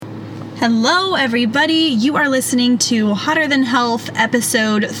Hello, everybody. You are listening to Hotter Than Health,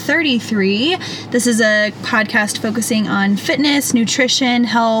 episode 33. This is a podcast focusing on fitness, nutrition,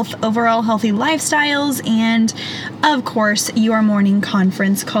 health, overall healthy lifestyles, and, of course, your morning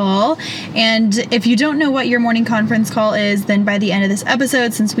conference call. And if you don't know what your morning conference call is, then by the end of this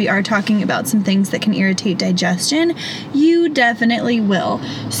episode, since we are talking about some things that can irritate digestion, you definitely will.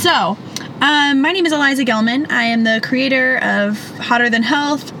 So, my name is Eliza Gelman. I am the creator of Hotter Than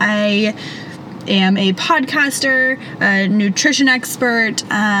Health. I am a podcaster, a nutrition expert.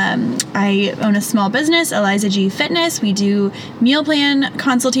 I own a small business, Eliza G Fitness. We do meal plan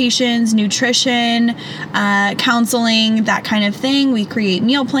consultations, nutrition, counseling, that kind of thing. We create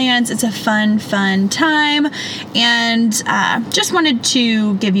meal plans. It's a fun time. And just wanted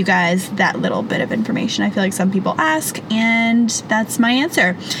to give you guys that little bit of information. I feel like some people ask, and that's my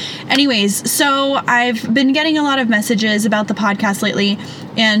answer. Anyways, so I've been getting a lot of messages about the podcast lately,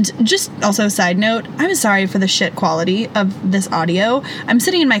 and just also side note, I'm sorry for the shit quality of this audio. I'm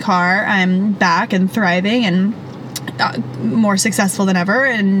sitting in my car, I'm back and thriving and more successful than ever,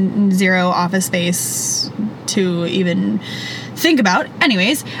 and zero office space to even think about.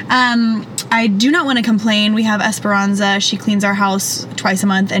 Anyways, I do not want to complain. We have Esperanza. She cleans our house twice a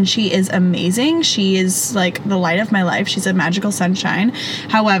month, and she is amazing. She is like the light of my life. She's a magical sunshine.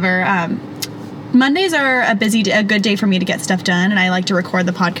 However, Mondays are a good day for me to get stuff done, and I like to record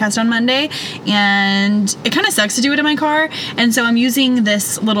the podcast on Monday, and it kind of sucks to do it in my car, and so I'm using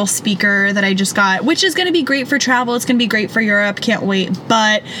this little speaker that I just got, which is going to be great for travel. It's going to be great for Europe. Can't wait.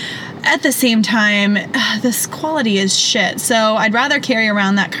 But at the same time, this quality is shit, so I'd rather carry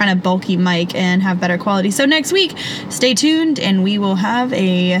around that kind of bulky mic and have better quality. So next week, stay tuned, and we will have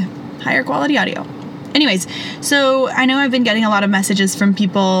a higher quality audio. Anyways, so I know I've been getting a lot of messages from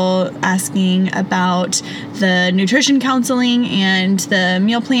people asking about the nutrition counseling and the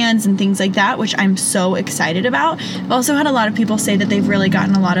meal plans and things like that, which I'm so excited about. I've also had a lot of people say that they've really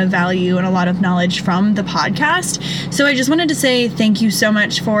gotten a lot of value and a lot of knowledge from the podcast. So I just wanted to say thank you so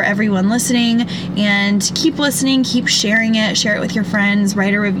much for everyone listening, and keep listening, keep sharing it, share it with your friends,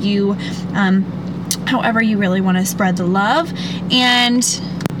 write a review, however you really want to spread the love. And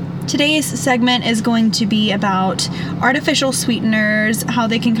today's segment is going to be about artificial sweeteners, how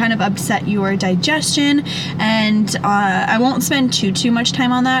they can kind of upset your digestion, and I won't spend too much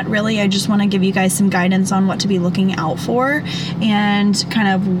time on that. Really, I just want to give you guys some guidance on what to be looking out for, and kind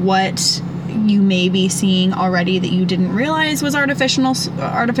of what you may be seeing already that you didn't realize was artificial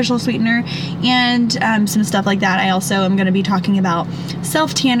sweetener, and some stuff like that. I also am going to be talking about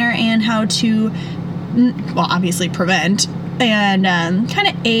self-tanner and how to, well, obviously prevent and kind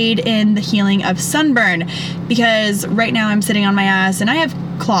of aid in the healing of sunburn, because right now I'm sitting on my ass, and I have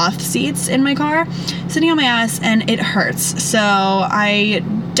cloth seats in my car, sitting on my ass, and it hurts. So I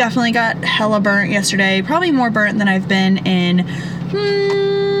definitely got hella burnt yesterday, probably more burnt than I've been in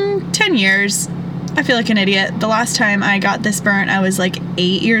 10 years. I feel like an idiot. The last time I got this burnt, I was like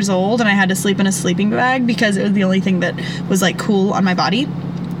 8 years old, and I had to sleep in a sleeping bag because it was the only thing that was like cool on my body.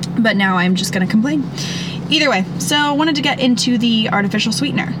 But now I'm just gonna complain. Either way, so I wanted to get into the artificial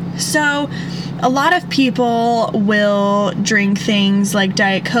sweetener. So a lot of people will drink things like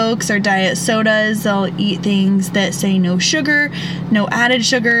Diet Cokes or Diet Sodas. They'll eat things that say no sugar, no added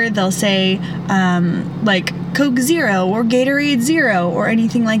sugar. They'll say like Coke Zero or Gatorade Zero or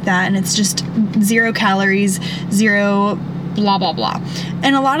anything like that. And it's just 0 calories, 0 blah, blah, blah.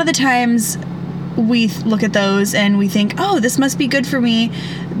 And a lot of the times we look at those and we think, oh, this must be good for me.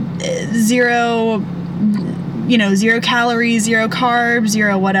 0 calories, 0 carbs,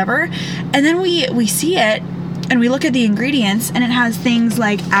 0 whatever. And then we see it and we look at the ingredients, and it has things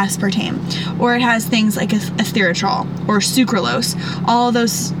like aspartame, or it has things like erythritol or sucralose. All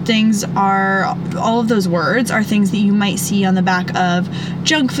of those words are things that you might see on the back of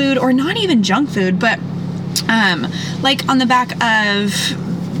junk food, or not even junk food, but like on the back of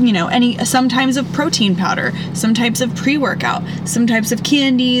some types of protein powder, some types of pre-workout, some types of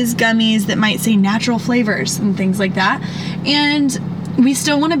candies, gummies that might say natural flavors and things like that. And we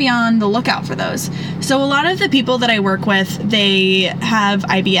still want to be on the lookout for those. So a lot of the people that I work with, they have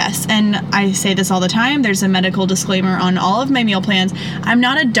IBS, and I say this all the time. There's a medical disclaimer on all of my meal plans. I'm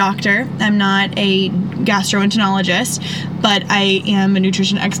not a doctor. I'm not a gastroenterologist, but I am a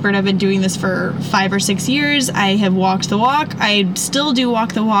nutrition expert. I've been doing this for 5 or 6 years. I have walked the walk. I still do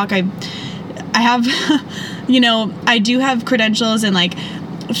walk the walk. I have, I do have credentials in like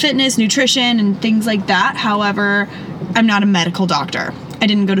fitness, nutrition, and things like that. However, I'm not a medical doctor. I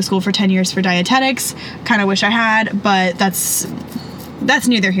didn't go to school for 10 years for dietetics. Kind of wish I had, but that's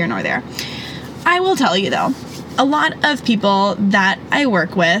neither here nor there. I will tell you though, a lot of people that I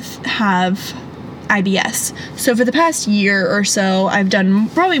work with have IBS. So for the past year or so, I've done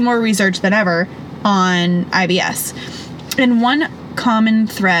probably more research than ever on IBS. And one common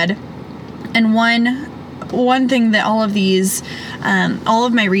thread and one thing that all of these, all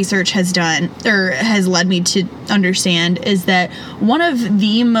of my research has done, or has led me to understand, is that one of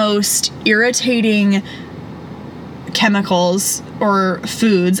the most irritating chemicals or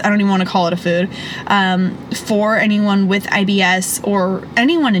foods, I don't even want to call it a food, for anyone with IBS or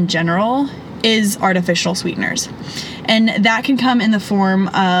anyone in general is artificial sweeteners. And that can come in the form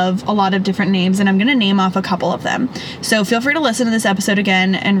of a lot of different names, and I'm going to name off a couple of them. So feel free to listen to this episode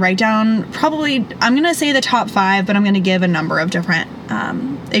again and write down, probably, I'm going to say the top 5, but I'm going to give a number of different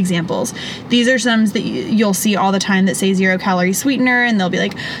examples. These are some that you'll see all the time that say 0-calorie sweetener, and they'll be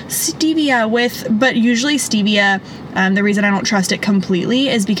like stevia with, but usually stevia, the reason I don't trust it completely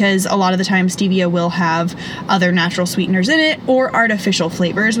is because a lot of the time stevia will have other natural sweeteners in it or artificial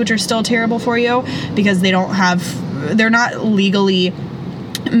flavors, which are still terrible for you because they're not legally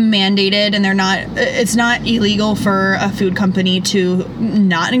mandated, and it's not illegal for a food company to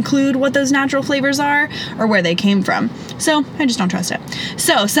not include what those natural flavors are or where they came from. So I just don't trust it.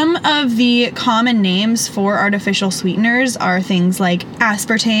 So some of the common names for artificial sweeteners are things like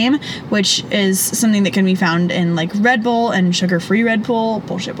aspartame, which is something that can be found in like Red Bull and sugar-free Red Bull.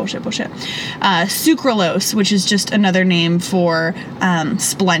 Bullshit. Sucralose, which is just another name for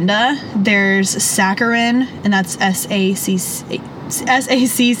Splenda. There's saccharin, and that's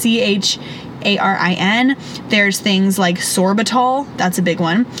SACCHARIN. There's things like sorbitol, that's a big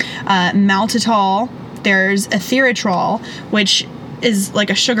one. Maltitol. There's erythritol, which is like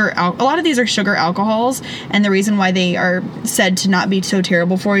a lot of these are sugar alcohols, and the reason why they are said to not be so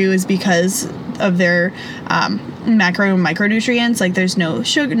terrible for you is because of their macro and micronutrients. Like there's no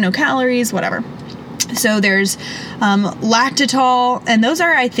sugar, no calories, whatever. So there's lactitol, and those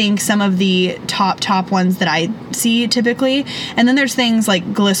are, I think, some of the top ones that I see typically. And then there's things like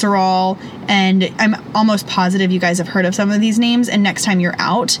glycerol, and I'm almost positive you guys have heard of some of these names, and next time you're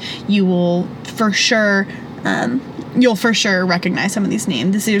out, you will for sure recognize some of these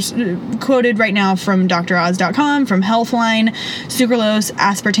names. This is quoted right now from DrOz.com, from Healthline: sucralose,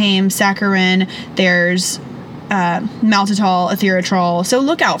 aspartame, saccharin. There's maltitol, erythritol. So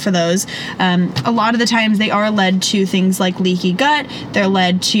look out for those. A lot of the times they are led to things like leaky gut. They're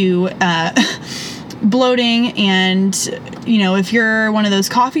led to bloating, and if you're one of those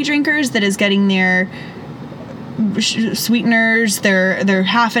coffee drinkers that is getting their sweeteners, their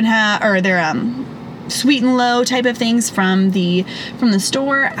half and half, or their sweet and low type of things from the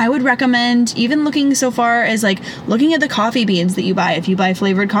store, I would recommend even looking so far as like looking at the coffee beans that you buy. If you buy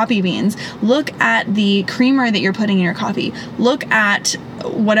flavored coffee beans, look at the creamer that you're putting in your coffee. Look at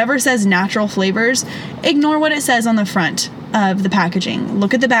whatever says natural flavors. Ignore what it says on the front of the packaging.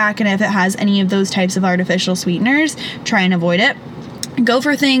 Look at the back, and if it has any of those types of artificial sweeteners, try and avoid it. Go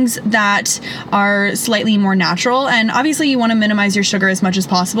for things that are slightly more natural, and obviously you want to minimize your sugar as much as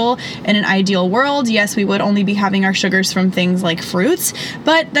possible. In an ideal world, yes, we would only be having our sugars from things like fruits,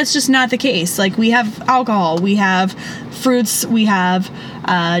 but that's just not the case. Like, we have alcohol, we have fruits, we have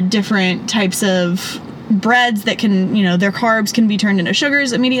different types of breads that can, their carbs can be turned into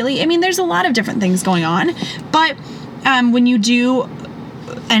sugars immediately. I mean, there's a lot of different things going on, but when you do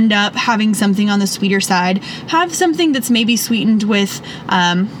end up having something on the sweeter side, have something that's maybe sweetened with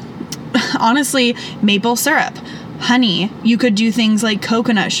honestly maple syrup, honey. You could do things like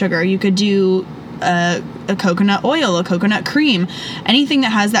coconut sugar. You could do a coconut oil, a coconut cream, anything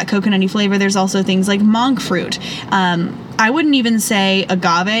that has that coconutty flavor. There's also things like monk fruit. I wouldn't even say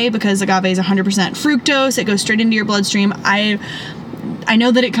agave, because agave is 100% fructose. It goes straight into your bloodstream. I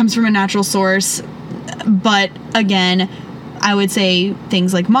know that it comes from a natural source, but again, I would say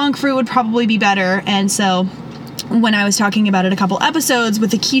things like monk fruit would probably be better. And so when I was talking about it a couple episodes with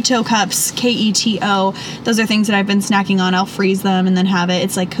the keto cups, KETO, those are things that I've been snacking on. I'll freeze them and then have it.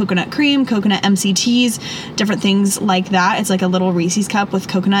 It's like coconut cream, coconut MCTs, different things like that. It's like a little Reese's cup with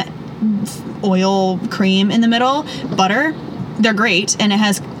coconut oil cream in the middle, butter. They're great, and it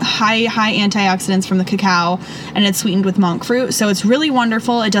has high antioxidants from the cacao, and it's sweetened with monk fruit, so it's really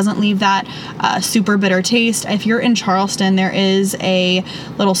wonderful. It doesn't leave that super bitter taste. If you're in Charleston, there is a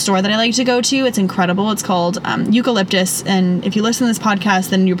little store that I like to go to. It's incredible. It's called Eucalyptus, and if you listen to this podcast,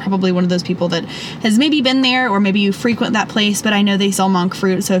 then you're probably one of those people that has maybe been there, or maybe you frequent that place, but I know they sell monk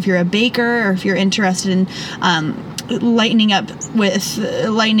fruit, so if you're a baker, or if you're interested in lightening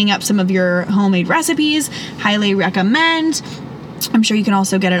up some of your homemade recipes, highly recommend. I'm sure you can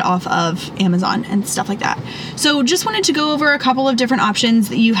also get it off of Amazon and stuff like that. So just wanted to go over a couple of different options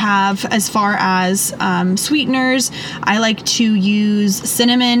that you have as far as sweeteners. I like to use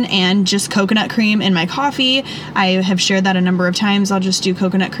cinnamon and just coconut cream in my coffee. I have shared that a number of times. I'll just do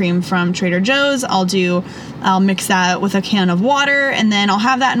coconut cream from Trader Joe's. I'll mix that with a can of water, and then I'll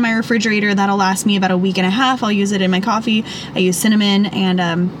have that in my refrigerator. That'll last me about a week and a half. I'll use it in my coffee. I use cinnamon,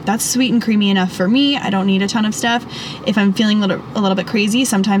 and that's sweet and creamy enough for me. I don't need a ton of stuff. If I'm feeling a little bit crazy,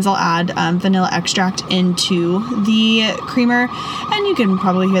 sometimes I'll add vanilla extract into the creamer, and you can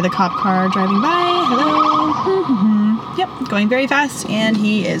probably hear the cop car driving by. Hello. Mm-hmm. Yep, going very fast, and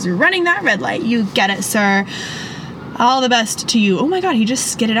he is running that red light. You get it, sir. All the best to you. Oh my God, he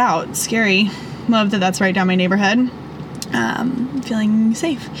just skidded out. Scary. Love that that's right down my neighborhood. Feeling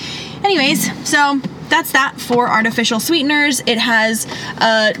safe. Anyways, so that's that for artificial sweeteners. It has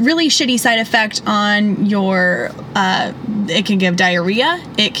a really shitty side effect on your, it can give diarrhea.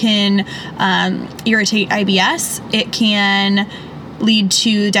 It can irritate IBS. It can lead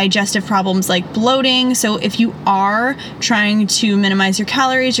to digestive problems like bloating. So if you are trying to minimize your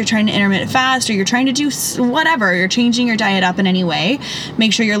calories, you're trying to intermittent fast, or you're trying to do whatever, you're changing your diet up in any way,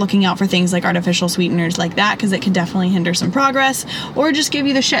 make sure you're looking out for things like artificial sweeteners like that, because it can definitely hinder some progress or just give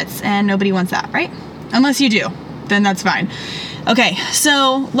you the shits, and nobody wants that, right? Unless you do, then that's fine. Okay,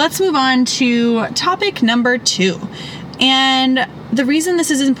 so let's move on to topic number 2. And the reason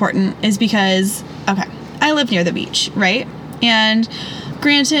this is important is because, okay, I live near the beach, right? And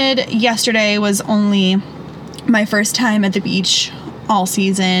granted, yesterday was only my first time at the beach all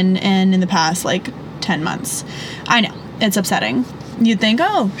season and in the past, 10 months. I know, it's upsetting. You'd think,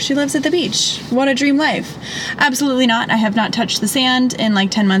 oh, she lives at the beach. What a dream life. Absolutely not. I have not touched the sand in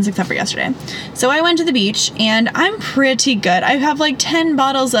 10 months except for yesterday. So I went to the beach, and I'm pretty good. I have 10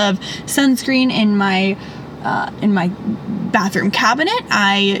 bottles of sunscreen in my bathroom cabinet.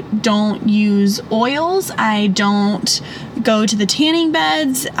 I don't use oils. I don't go to the tanning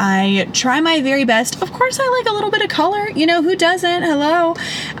beds. I try my very best. Of course, I like a little bit of color. You know, who doesn't? Hello.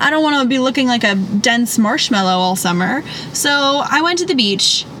 I don't want to be looking like a dense marshmallow all summer. So I went to the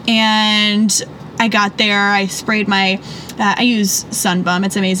beach, and I got there. I sprayed I use Sun Bum.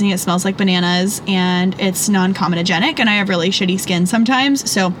 It's amazing. It smells like bananas, and it's non-comedogenic, and I have really shitty skin sometimes.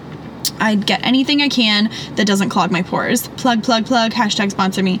 So I get anything I can that doesn't clog my pores. Plug,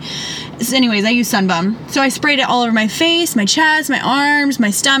 #sponsor me. So anyways, I use Sun Bum. So I sprayed it all over my face, my chest, my arms, my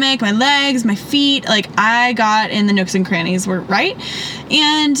stomach, my legs, my feet. I got in the nooks and crannies, right?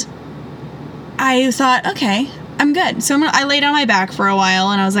 And I thought, okay, I'm good. So I laid on my back for a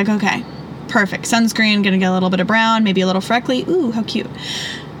while, and I was like, okay, perfect. Sunscreen, gonna get a little bit of brown, maybe a little freckly. Ooh, how cute.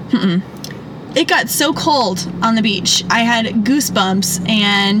 It got so cold on the beach. I had goosebumps,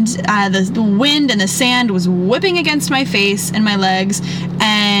 and the wind and the sand was whipping against my face and my legs,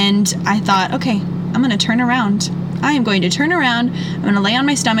 and I thought, okay, I'm going to turn around. I am going to turn around. I'm going to lay on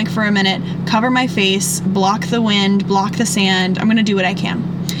my stomach for a minute, cover my face, block the wind, block the sand. I'm going to do what I can.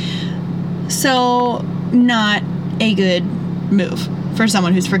 So, not a good move for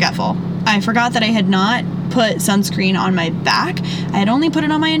someone who's forgetful. I forgot that I had not put sunscreen on my back. I had only put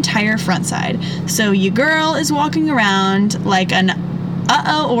it on my entire front side. So your girl is walking around like an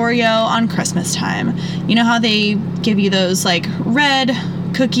Oreo on Christmas time. You know how they give you those red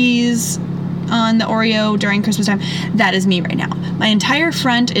cookies on the Oreo during Christmas time? That is me right now. My entire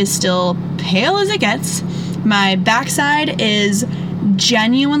front is still pale as it gets. My backside is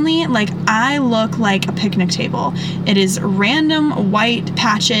genuinely I look like a picnic table. It is random white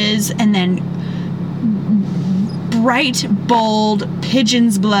patches, and then bright, bold,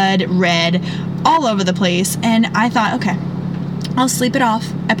 pigeon's blood red all over the place. And I thought, okay, I'll sleep it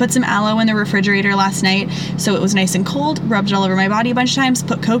off. I put some aloe in the refrigerator last night so it was nice and cold, rubbed it all over my body a bunch of times,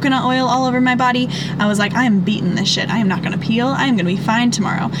 put coconut oil all over my body. I was like, I am beating this shit. I am not going to peel. I am going to be fine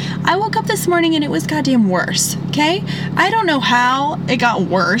tomorrow. I woke up this morning and it was goddamn worse, okay? I don't know how it got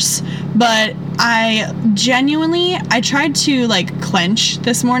worse, but I tried to clench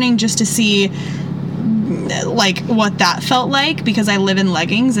this morning just to see what that felt like, because I live in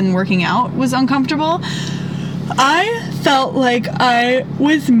leggings and working out was uncomfortable. I felt like I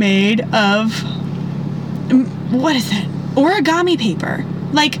was made of, what is it? Origami paper.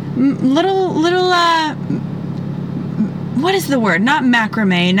 Little, what is the word? Not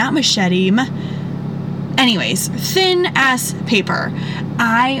macrame, not machete. Anyways, thin ass paper.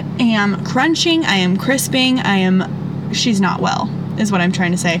 I am crunching, I am crisping, she's not well, is what I'm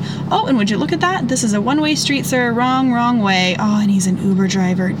trying to say. Oh, and would you look at that? This is a one-way street, sir. Wrong way. Oh, and he's an Uber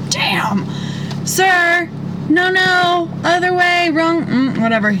driver. Damn. Sir, no, other way, wrong,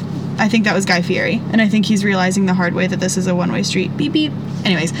 whatever. I think that was Guy Fieri, and I think he's realizing the hard way that this is a one-way street. Beep, beep.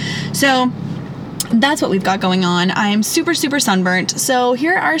 Anyways, so that's what we've got going on. I'm super, super sunburnt. So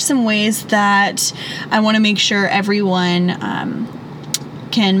here are some ways that I want to make sure everyone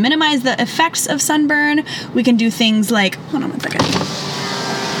can minimize the effects of sunburn. We can do things like, hold on one second.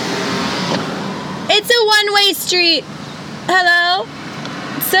 It's a one-way street. Hello?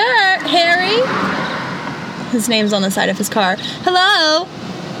 Sir, Harry? His name's on the side of his car. Hello?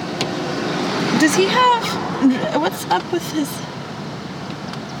 Does he have... What's up with his...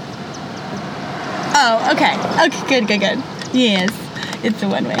 Oh, okay. Okay, good. Yes. It's a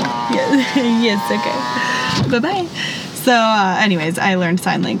one-way. Yes, yes, okay. Bye-bye. So, anyways, I learned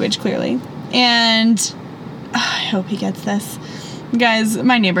sign language, clearly. And I hope he gets this. Guys,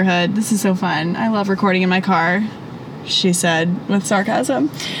 my neighborhood, this is so fun. I love recording in my car, she said with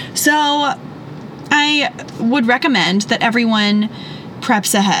sarcasm. So, I would recommend that everyone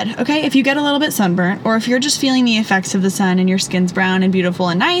preps ahead, okay? If you get a little bit sunburnt, or if you're just feeling the effects of the sun and your skin's brown and beautiful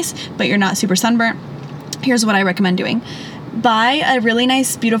and nice, but you're not super sunburnt, here's what I recommend doing. Buy a really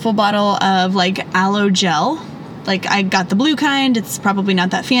nice, beautiful bottle of, like, aloe gel. Like, I got the blue kind. It's probably not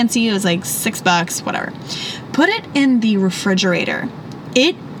that fancy. It was like $6, whatever. Put it in the refrigerator.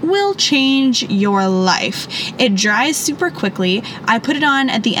 It will change your life. It dries super quickly. I put it on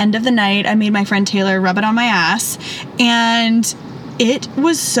at the end of the night. I made my friend Taylor rub it on my ass, and it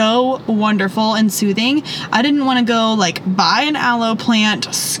was so wonderful and soothing. I didn't want to go, like, buy an aloe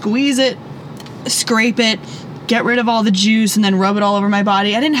plant, squeeze it, scrape it, get rid of all the juice, and then rub it all over my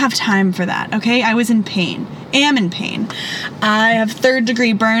body. I didn't have time for that, okay? I was in pain. Am in pain. I have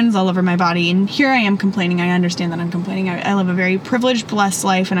 3rd-degree burns all over my body, and here I am complaining. I understand that I'm complaining. I live a very privileged, blessed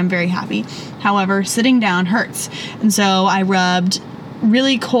life, and I'm very happy. However, sitting down hurts. And so I rubbed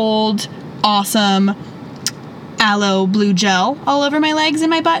really cold, awesome aloe blue gel all over my legs and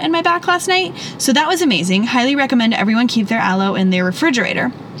my butt and my back last night. So that was amazing. Highly recommend everyone keep their aloe in their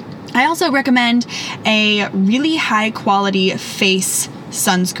refrigerator. I also recommend a really high quality face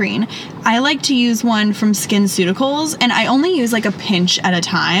sunscreen. I like to use one from SkinCeuticals, and I only use like a pinch at a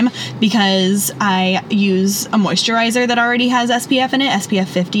time because I use a moisturizer that already has SPF in it, SPF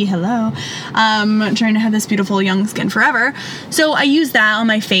 50, hello. I'm trying to have this beautiful young skin forever. So I use that on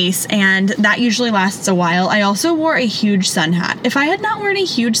my face, and that usually lasts a while. I also wore a huge sun hat. If I had not worn a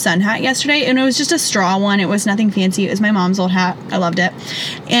huge sun hat yesterday, and it was just a straw one, it was nothing fancy, it was my mom's old hat, I loved it.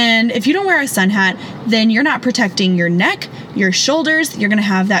 And if you don't wear a sun hat, then you're not protecting your neck, your shoulders, you're gonna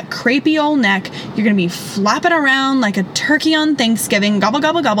have that crepey old neck, you're gonna be flapping around like a turkey on Thanksgiving, gobble,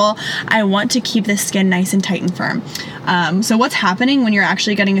 gobble, gobble. I want to keep this skin nice and tight and firm. So what's happening when you're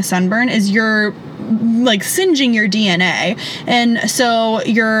actually getting a sunburn is you're like singeing your DNA, and so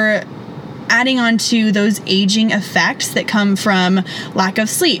you're adding on to those aging effects that come from lack of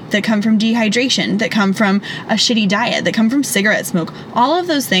sleep, that come from dehydration, that come from a shitty diet, that come from cigarette smoke. All of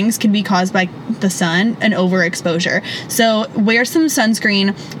those things can be caused by the sun and overexposure. So wear some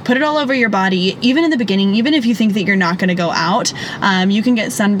sunscreen, put it all over your body, even in the beginning, even if you think that you're not going to go out. You can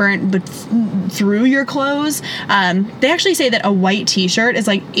get sunburnt but through your clothes. They actually say that a white t-shirt is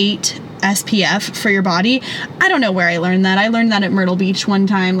like 8 SPF for your body. I don't know where I learned that. I learned that at Myrtle Beach one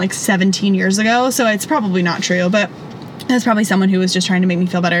time, like 17 years ago, so it's probably not true, but that's probably someone who was just trying to make me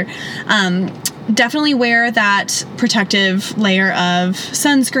feel better. Definitely wear that protective layer of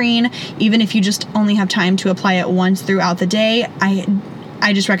sunscreen, even if you just only have time to apply it once throughout the day.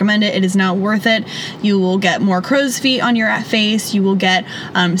 I just recommend it. It is not worth it. You will get more crow's feet on your face. You will get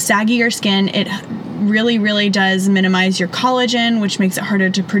saggier skin. It really, really does minimize your collagen, which makes it harder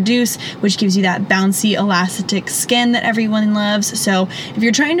to produce, which gives you that bouncy, elastic skin that everyone loves. So if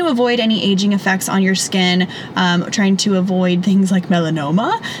you're trying to avoid any aging effects on your skin, trying to avoid things like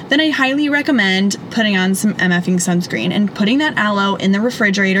melanoma, then I highly recommend putting on some MFing sunscreen and putting that aloe in the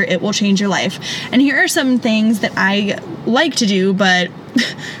refrigerator. It will change your life. And here are some things that I like to do, but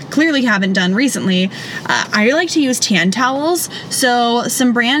clearly haven't done recently. I like to use tan towels. So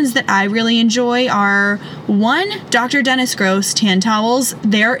some brands that I really enjoy are, one, Dr. Dennis Gross tan towels.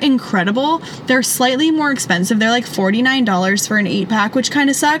 They're incredible. They're slightly more expensive. They're like $49 for an 8-pack, which kind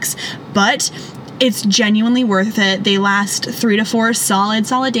of sucks, but it's genuinely worth it. They last 3 to 4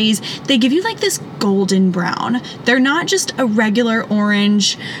 solid days. They give you like this golden brown. They're not just a regular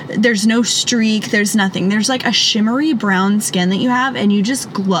orange. There's no streak. There's nothing. There's like a shimmery brown skin that you have, and you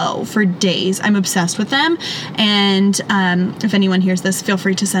just glow for days. I'm obsessed with them. And if anyone hears this, feel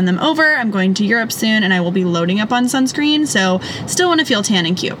free to send them over. I'm going to Europe soon, and I will be loading up on sunscreen, so still want to feel tan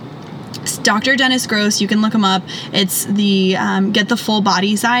and cute. Dr. Dennis Gross, you can look him up. It's the get the full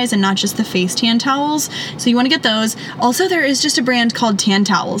body size and not just the face tan towels. So you want to get those. Also, there is just a brand called Tan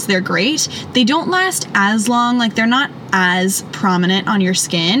Towels. They're great. They don't last as long. Like, they're not as prominent on your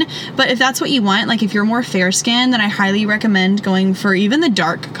skin. But if that's what you want, like if you're more fair skin, then I highly recommend going for even the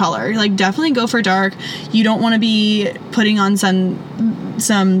dark color. Like, definitely go for dark. You don't want to be putting on some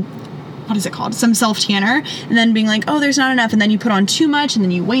what is it called? Some self-tanner, and then being like, oh, there's not enough, and then you put on too much, and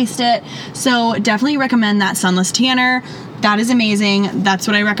then you waste it. So definitely recommend that Sunless Tanner. That is amazing. That's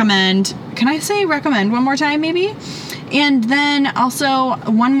what I recommend. Can I say recommend one more time, maybe? And then also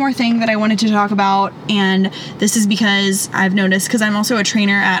one more thing that I wanted to talk about, and this is because I've noticed, because I'm also a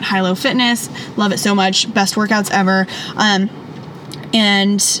trainer at High Low Fitness, love it so much, best workouts ever,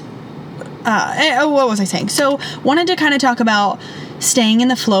 what was I saying? So wanted to kind of talk about staying in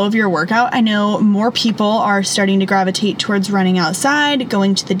the flow of your workout. I know more people are starting to gravitate towards running outside,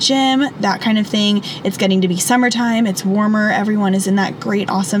 going to the gym, that kind of thing. It's getting to be summertime. It's warmer. Everyone is in that great,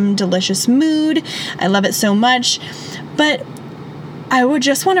 awesome, delicious mood. I love it so much. But I would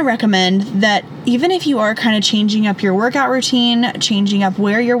just want to recommend that even if you are kind of changing up your workout routine, changing up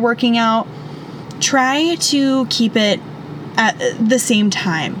where you're working out, try to keep it at the same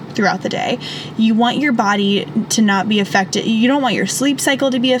time throughout the day. You want your body to not be affected. You don't want your sleep cycle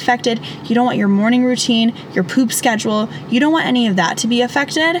to be affected. You don't want your morning routine, your poop schedule. You don't want any of that to be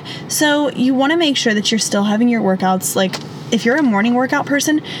affected. So you want to make sure that you're still having your workouts. Like, if you're a morning workout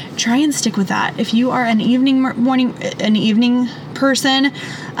person, try and stick with that. If you are an evening person,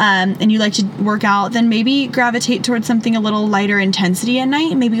 and you like to work out, then maybe gravitate towards something a little lighter intensity at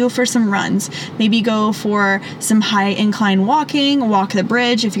night. Maybe go for some runs. Maybe go for some high incline walking, walk the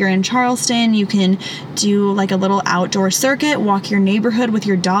bridge. If you're in Charleston, you can do like a little outdoor circuit, walk your neighborhood with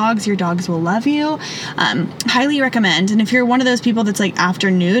your dogs. Your dogs will love you. Highly recommend. And if you're one of those people that's like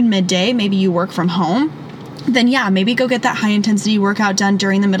afternoon, midday, maybe you work from home, then yeah, maybe go get that high intensity workout done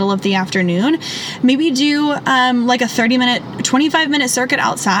during the middle of the afternoon. Maybe do like a 25-minute circuit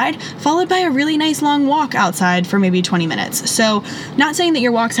outside, followed by a really nice long walk outside for maybe 20 minutes. So not saying that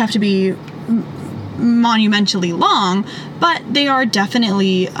your walks have to be monumentally long, but they are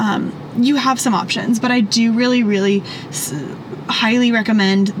definitely, you have some options. But I do really, really highly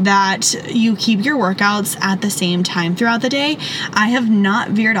recommend that you keep your workouts at the same time throughout the day. I have not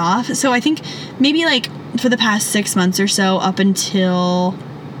veered off. So I think maybe like for the past 6 months or so, up until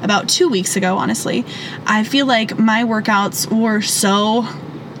about 2 weeks ago, honestly, I feel like my workouts were so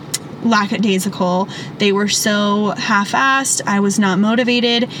lackadaisical. They were so half-assed. I was not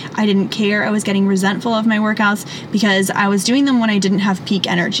motivated. I didn't care. I was getting resentful of my workouts because I was doing them when I didn't have peak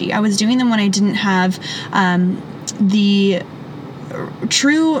energy. I was doing them when I didn't have the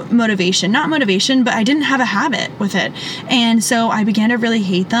true motivation, not motivation, but I didn't have a habit with it. And so I began to really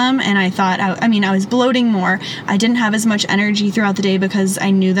hate them. And I thought, I was bloating more. I didn't have as much energy throughout the day because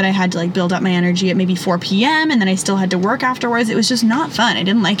I knew that I had to like build up my energy at maybe 4 p.m. and then I still had to work afterwards. It was just not fun. I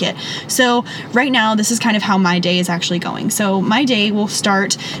didn't like it. So right now, this is kind of how my day is actually going. So my day will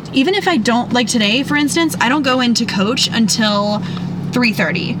start, even if I don't, like today, for instance, I don't go into coach until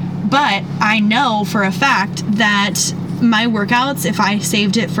 3:30. But I know for a fact that my workouts, if I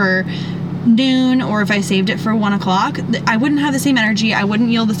saved it for noon or if I saved it for 1 o'clock, I wouldn't have the same energy. I wouldn't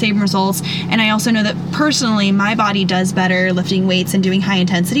yield the same results. And I also know that personally, my body does better lifting weights and doing high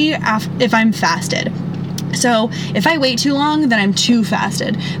intensity if I'm fasted. So if I wait too long, then I'm too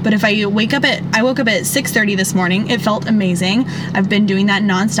fasted. But if I woke up at 6:30 this morning, it felt amazing. I've been doing that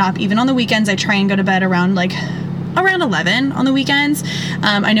nonstop. Even on the weekends, I try and go to bed around 11 on the weekends.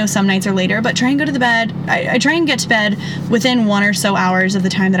 I know some nights are later, but try and go to the bed. I try and get to bed within 1 or so hours of the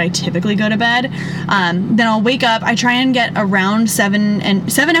time that I typically go to bed. Then I'll wake up. I try and get around 7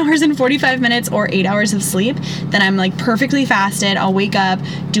 hours and 45 minutes or 8 hours of sleep. Then I'm like perfectly fasted. I'll wake up,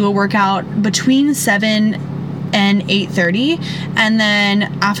 do a workout between 7 and 8:30. And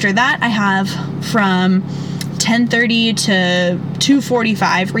then after that, I have from 10:30 to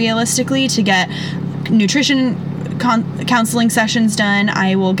 2:45 realistically to get nutrition counseling sessions done.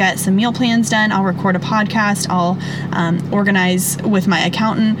 I will get some meal plans done. I'll record a podcast. I'll organize with my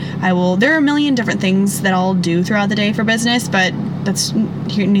accountant. There are a million different things that I'll do throughout the day for business, but that's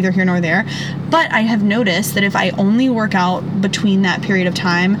neither here nor there. But I have noticed that if I only work out between that period of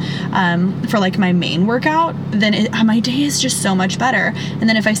time for like my main workout, then my day is just so much better. And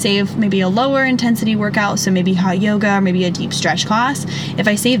then if I save maybe a lower intensity workout, so maybe hot yoga or maybe a deep stretch class, if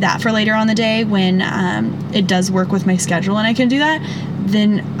I save that for later on the day when it does work with my schedule and I can do that,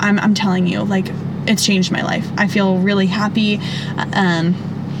 then I'm telling you, like, it's changed my life. I feel really happy.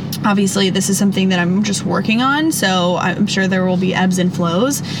 Obviously, this is something that I'm just working on, so I'm sure there will be ebbs and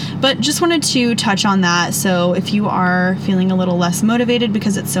flows, but just wanted to touch on that. So if you are feeling a little less motivated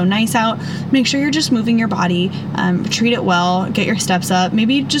because it's so nice out, make sure you're just moving your body, treat it well, get your steps up,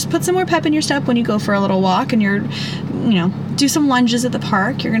 maybe just put some more pep in your step when you go for a little walk and you're, do some lunges at the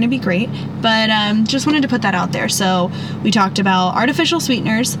park. You're going to be great, but just wanted to put that out there. So we talked about artificial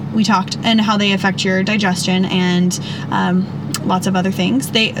sweeteners, and how they affect your digestion, and lots of other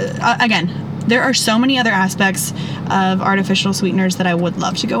things. There are so many other aspects of artificial sweeteners that I would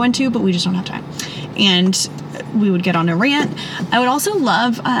love to go into, but we just don't have time. And we would get on a rant. I would also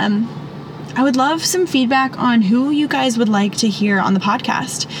love, some feedback on who you guys would like to hear on the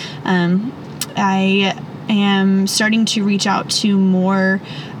podcast. I am starting to reach out to more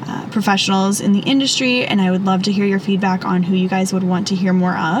professionals in the industry, and I would love to hear your feedback on who you guys would want to hear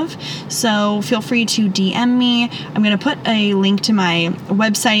more of. So feel free to DM me. I'm going to put a link to my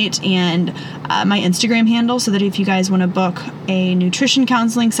website and my Instagram handle, so that if you guys want to book a nutrition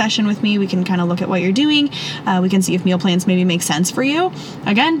counseling session with me, we can kind of look at what you're doing. We can see if meal plans maybe make sense for you.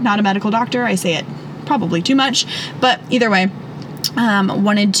 Again, not a medical doctor. I say it probably too much, but either way,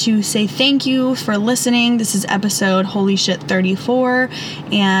 wanted to say thank you for listening. This is episode 34,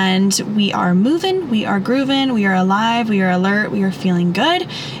 and we are moving, we are grooving, we are alive, we are alert, we are feeling good,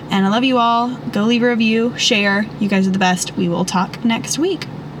 and I love you all. Go leave a review, share. You guys are the best. We will talk next week.